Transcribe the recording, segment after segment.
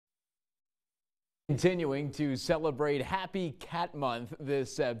Continuing to celebrate Happy Cat Month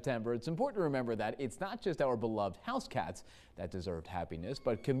this September, it's important to remember that it's not just our beloved house cats that deserve happiness,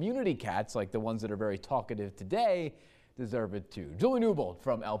 but community cats like the ones that are very talkative today deserve it too. Julie Newbold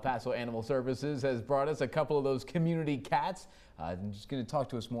from El Paso Animal Services has brought us a couple of those community cats. Just going to talk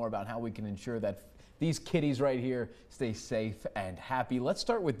to us more about how we can ensure that these kitties right here stay safe and happy. Let's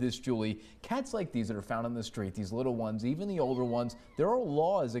start with this, Julie. Cats like these that are found on the street, these little ones, even the older ones, there are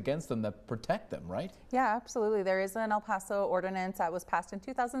laws against them that protect them, right? Yeah, absolutely. There is an El Paso ordinance that was passed in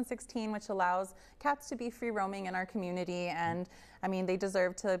 2016, which allows cats to be free roaming in our community. And I mean, they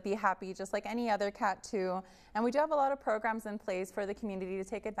deserve to be happy just like any other cat too. And we do have a lot of programs in place for the community to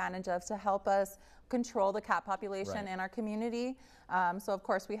take advantage of to help us control the cat population in our community. So of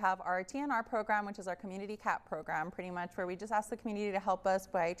course we have our TNR program, which is our community cat program, pretty much where we just ask the community to help us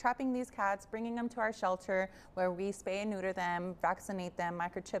by trapping these cats, bringing them to our shelter where we spay and neuter them, vaccinate them,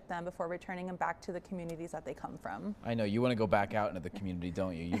 microchip them before returning them back to the communities that they come from. I know you want to go back out into the community,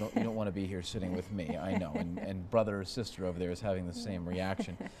 don't you? You don't want to be here sitting with me. I know, and brother or sister over there is having the same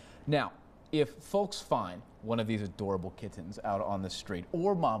reaction. Now, if folks find one of these adorable kittens out on the street,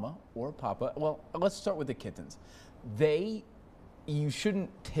 or mama or papa, well, let's start with the kittens. You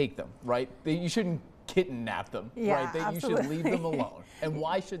shouldn't take them, right? You shouldn't kidnap them, right? Absolutely. You should leave them alone. And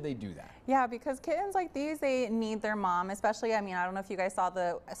why should they do that? Yeah, because kittens like these, they need their mom, especially, I mean, I don't know if you guys saw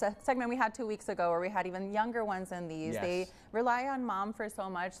the segment we had 2 weeks ago where we had even younger ones than these. Yes. They rely on mom for so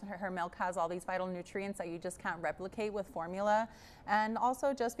much. Her milk has all these vital nutrients that you just can't replicate with formula. And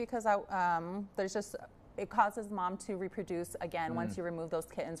also just because it causes mom to reproduce again once you remove those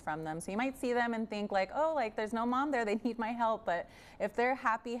kittens from them. So you might see them and think like, oh, like there's no mom there, they need my help. But if they're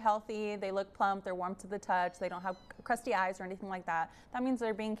happy, healthy, they look plump, they're warm to the touch, they don't have crusty eyes or anything like that, that means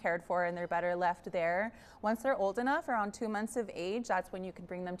they're being cared for and they're better left there. Once they're old enough, around 2 months of age, that's when you can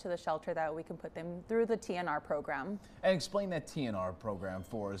bring them to the shelter that we can put them through the TNR program. And explain that TNR program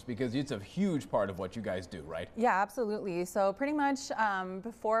for us, because it's a huge part of what you guys do, right? Yeah, absolutely. So pretty much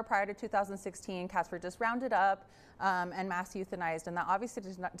prior to 2016, cats were just rounded up and mass euthanized, and that obviously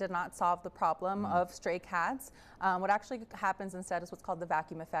did not solve the problem of stray cats. What actually happens instead is what's called the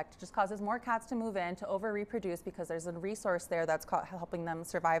vacuum effect. It just causes more cats to move in, to over-reproduce, because there's a resource there that's helping them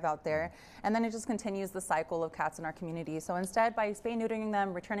survive out there. And then it just continues the cycle of cats in our community. So instead, by spay-neutering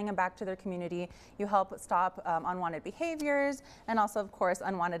them, returning them back to their community, you help stop unwanted behaviors and also, of course,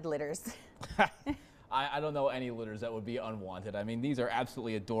 unwanted litters. I don't know any litters that would be unwanted. I mean, these are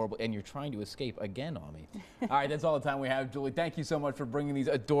absolutely adorable, and you're trying to escape again on me. All right, that's all the time we have. Julie, thank you so much for bringing these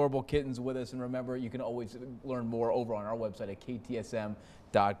adorable kittens with us. And remember, you can always learn more over on our website at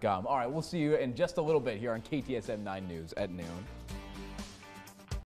ktsm.com. All right, we'll see you in just a little bit here on KTSM 9 News at noon.